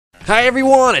Hey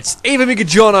everyone, it's Even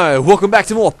Jono. Welcome back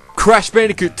to more Crash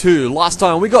Bandicoot 2. Last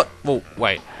time we got... well,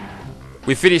 wait.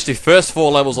 We finished the first 4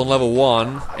 levels on level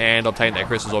 1 and obtained their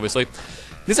crystals, obviously.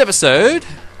 This episode,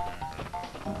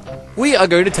 we are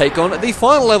going to take on the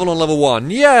final level on level 1.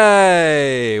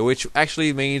 Yay! Which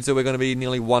actually means that we're going to be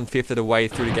nearly 1/5 of the way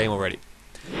through the game already.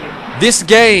 This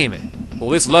game,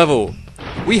 or this level,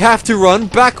 we have to run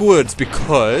backwards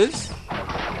because...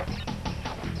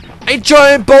 a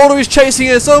giant boulder is chasing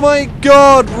us! Oh my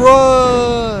god,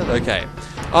 run! Okay.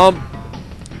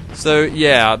 So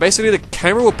yeah, basically the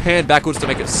camera will pan backwards to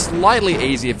make it slightly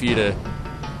easier for you to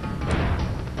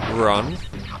run.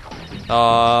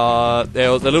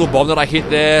 There was a little bomb that I hit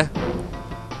there.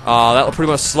 That'll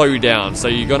pretty much slow you down, so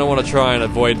you're gonna want to try and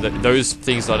avoid those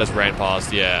things that I just ran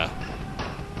past, yeah.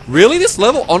 Really, this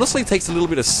level honestly takes a little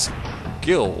bit of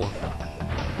skill.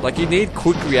 Like, you need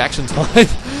quick reaction time.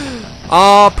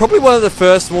 Probably one of the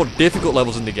first more difficult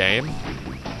levels in the game.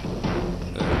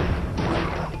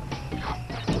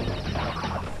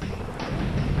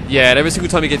 Yeah, and every single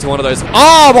time you get to one of those...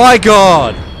 oh my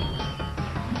god!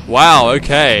 Wow,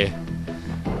 okay.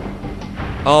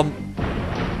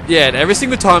 Yeah, and every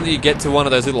single time that you get to one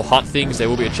of those little hot things, there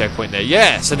will be a checkpoint there.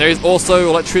 Yes, and there is also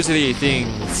electricity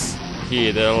things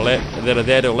here that are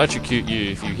there to electrocute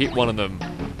you if you hit one of them.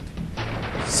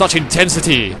 Such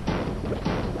intensity!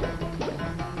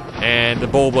 And the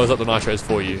ball blows up the nitros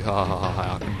for you. Ha ha ha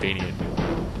ha, convenient.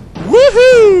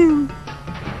 Woohoo!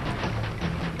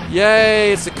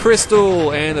 Yay, it's a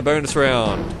crystal and a bonus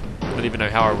round. I don't even know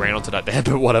how I ran onto that there,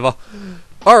 but whatever.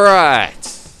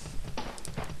 Alright.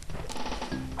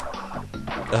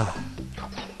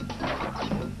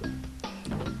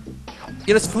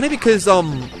 You know, it's funny because, oh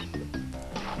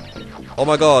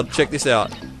my god, check this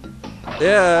out.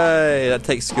 Yay, that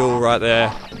takes skill right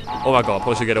there. Oh my god,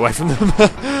 probably should get away from them.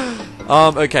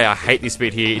 Okay, I hate this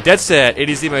bit here. Dead set, it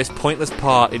is the most pointless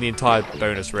part in the entire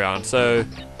bonus round. So,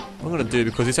 what I'm going to do,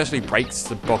 because this actually breaks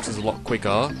the boxes a lot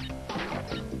quicker.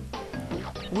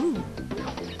 Woo.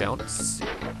 Bounce.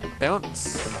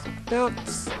 Bounce.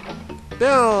 Bounce.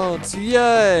 Bounce.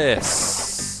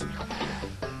 Yes.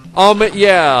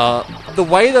 Yeah. The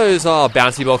way those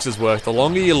bouncy boxes work, the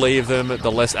longer you leave them,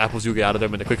 the less apples you'll get out of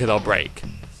them, and the quicker they'll break.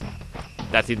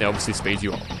 That thing obviously speeds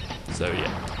you up. So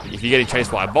yeah, if you're getting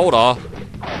chased by a boulder,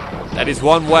 that is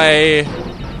one way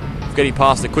of getting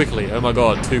past it quickly. Oh my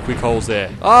god, 2 quick holes there.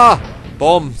 Ah!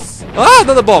 Bombs! Ah!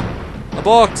 Another bomb! A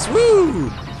box! Woo!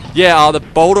 Yeah, the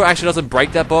boulder actually doesn't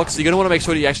break that box, so you're going to want to make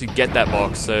sure that you actually get that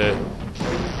box, so...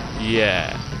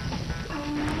 yeah.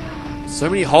 So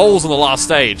many holes on the last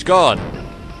stage, god!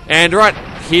 And right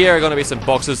here are going to be some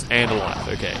boxes and a life,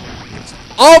 okay.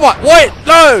 Oh my... wait!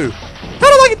 No!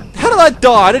 How did I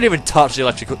die? I didn't even touch the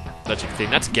electric thing.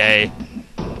 That's gay.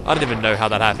 I don't even know how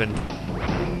that happened.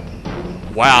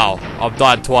 Wow, I've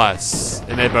died twice,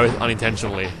 and they're both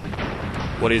unintentionally.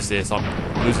 What is this? I'm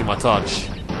losing my touch.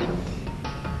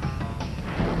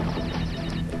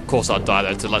 Of course I'd die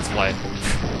though to Let's Play.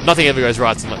 Nothing ever goes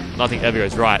right. Nothing ever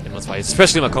goes right in Let's Play,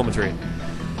 especially my commentary.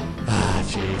 Ah,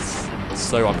 jeez, it's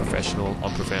so unprofessional,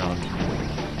 unprofound.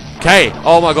 Okay.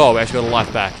 Oh my god, we actually got a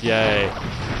life back. Yay.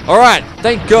 Alright,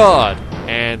 thank god!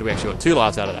 And we actually got 2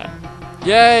 lives out of that.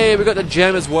 Yay, we got the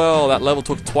gem as well. That level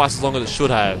took twice as long as it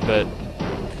should have, but...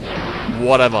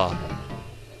 whatever.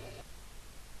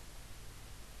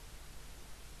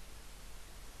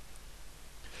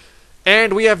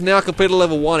 And we have now completed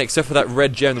level 1, except for that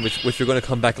red gem, which we're going to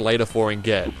come back later for and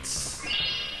get.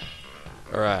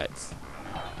 Alright.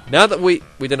 Now that we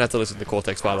don't have to listen to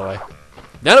Cortex, by the way.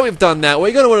 Now that we've done that, what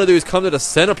you're going to want to do is come to the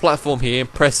center platform here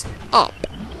and press up.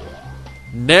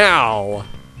 Now,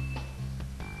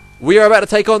 we are about to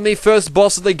take on the first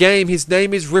boss of the game. His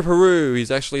name is Ripperoo.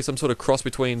 He's actually some sort of cross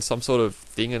between some sort of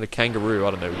thing and a kangaroo.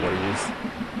 I don't know what he is.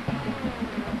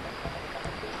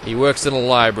 He works in a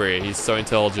library. He's so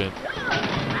intelligent.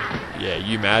 Yeah,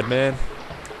 you madman.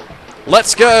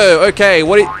 Let's go! Okay,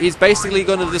 he's basically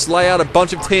going to just lay out a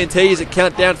bunch of TNTs that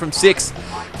count down from 6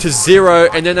 to 0,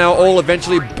 and then they'll all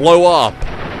eventually blow up.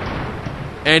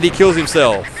 And he kills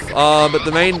himself. But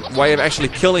the main way of actually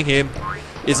killing him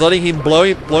is letting him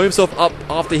blow himself up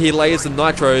after he layers the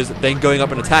nitros, then going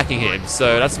up and attacking him.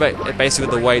 So that's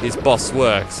basically the way this boss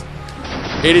works.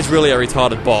 It is really a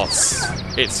retarded boss.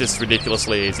 It's just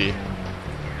ridiculously easy.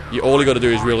 All you got to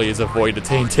do is avoid the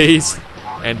TNTs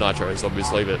and nitros,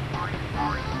 obviously, but...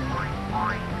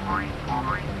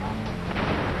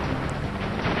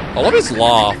 I love his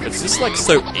laugh. It's just like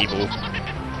so evil.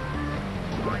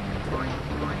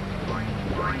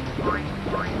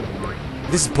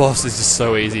 This boss is just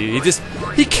so easy.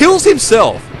 He kills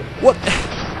himself. What?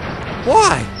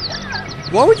 Why?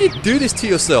 Why would you do this to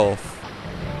yourself?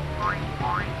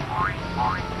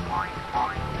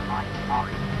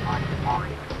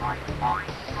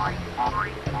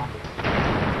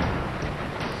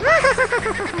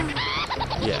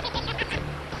 Yeah.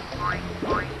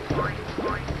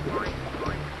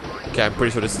 Okay, I'm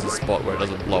pretty sure this is a spot where it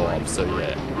doesn't blow up, so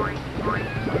yeah.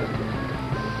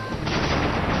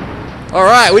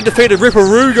 Alright, we defeated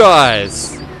Ripperoo,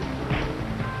 guys!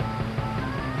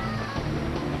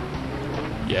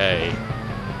 Yay.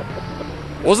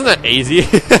 Wasn't that easy?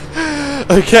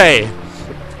 Okay.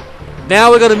 Now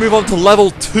we're going to move on to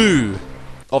level 2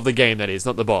 of the game, that is,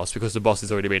 not the boss, because the boss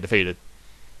has already been defeated.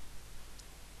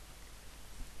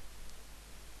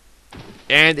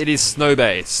 And it is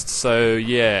snow-based, so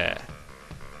yeah.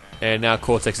 And now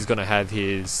Cortex is going to have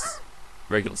his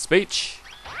regular speech.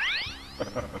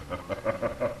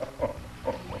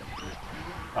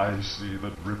 I see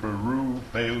that Ripperoo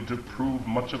failed to prove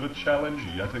much of a challenge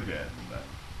yet again.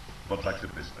 But back to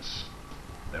business.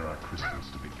 There are crystals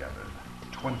to be gathered,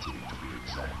 20 to be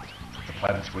exact. The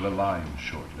planets will align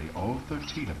shortly, all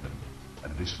 13 of them,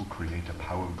 and this will create a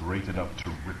power great enough to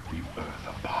rip the Earth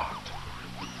apart.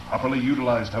 Properly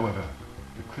utilized, however,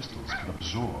 the crystals can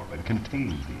absorb and contain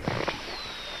the energy.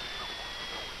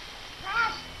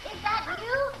 Crash, is that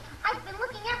you? I've been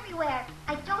looking everywhere.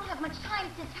 I don't have much time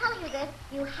to tell you this.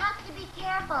 You have to be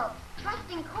careful.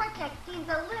 Trusting Cortex seems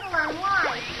a little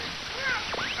unwise.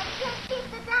 Crash, I can't keep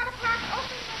the data pack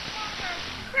open this longer.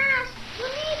 Crash, you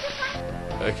need to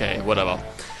find... Okay, whatever.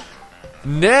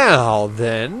 Now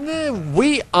then,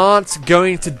 we aren't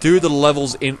going to do the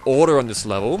levels in order on this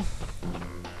level.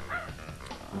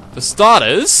 For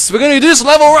starters, we're going to do this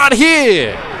level right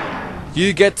here!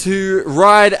 You get to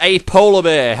ride a polar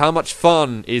bear. How much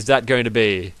fun is that going to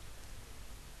be?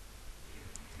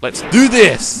 Let's do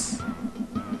this!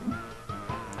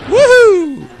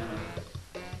 Woohoo!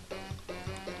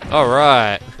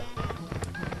 Alright.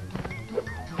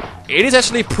 It is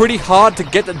actually pretty hard to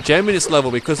get the gem in this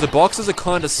level because the boxes are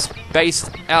kind of spaced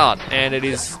out and it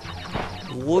is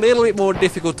a little bit more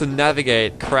difficult to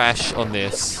navigate Crash on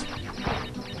this.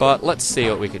 But let's see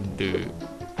what we can do.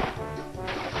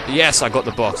 Yes, I got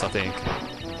the box, I think.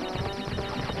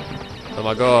 Oh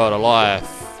my god, a life.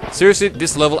 Seriously,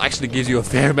 this level actually gives you a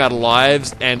fair amount of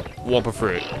lives and Wumpa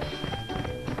Fruit.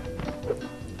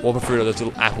 Wumpa Fruit are those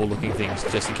little apple-looking things,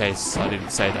 just in case I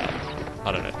didn't say that.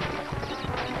 I don't know.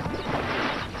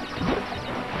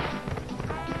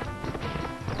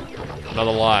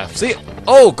 Another life. See?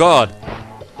 Oh god!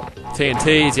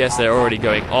 TNTs, yes, they're already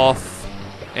going off.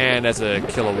 And there's a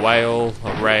killer whale.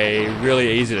 Hooray.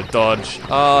 Really easy to dodge.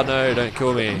 Oh no, don't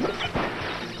kill me.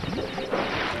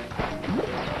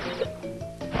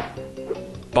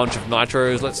 Bunch of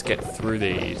nitros. Let's get through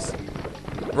these.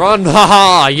 Run!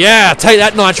 Haha! Yeah! Take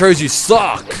that, nitros, you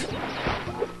suck!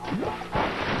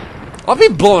 I've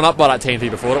been blown up by that TNT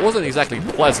before. It wasn't exactly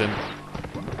pleasant.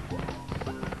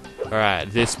 Alright,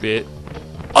 this bit.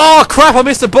 Oh crap! I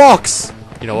missed a box!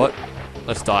 You know what?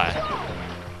 Let's die.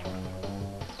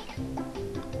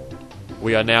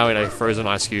 We are now in a frozen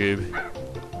ice cube.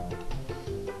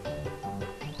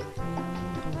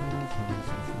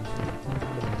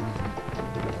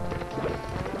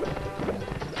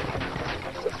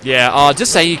 Yeah,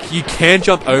 just saying, you can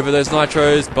jump over those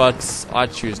nitros, but I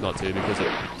choose not to because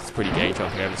it's pretty gay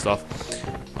jumping over stuff.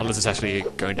 Unless it's actually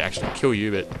going to actually kill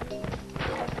you, but...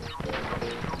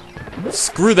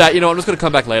 Screw that, you know, I'm just going to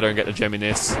come back later and get the gem in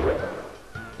this.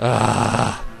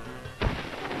 Ah.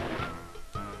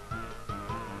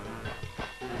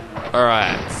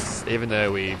 Alright, even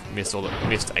though we missed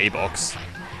a box.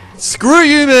 Screw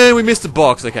you, man! We missed a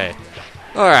box, okay.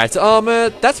 Alright,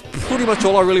 that's pretty much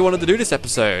all I really wanted to do this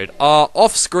episode.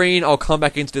 Off screen, I'll come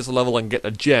back into this level and get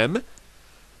a gem.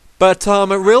 But,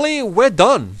 really, we're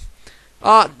done.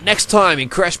 Next time in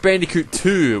Crash Bandicoot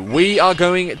 2, we are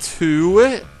going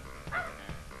to...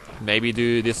 maybe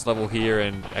do this level here,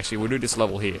 and actually we'll do this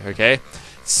level here, okay?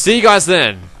 See you guys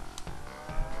then!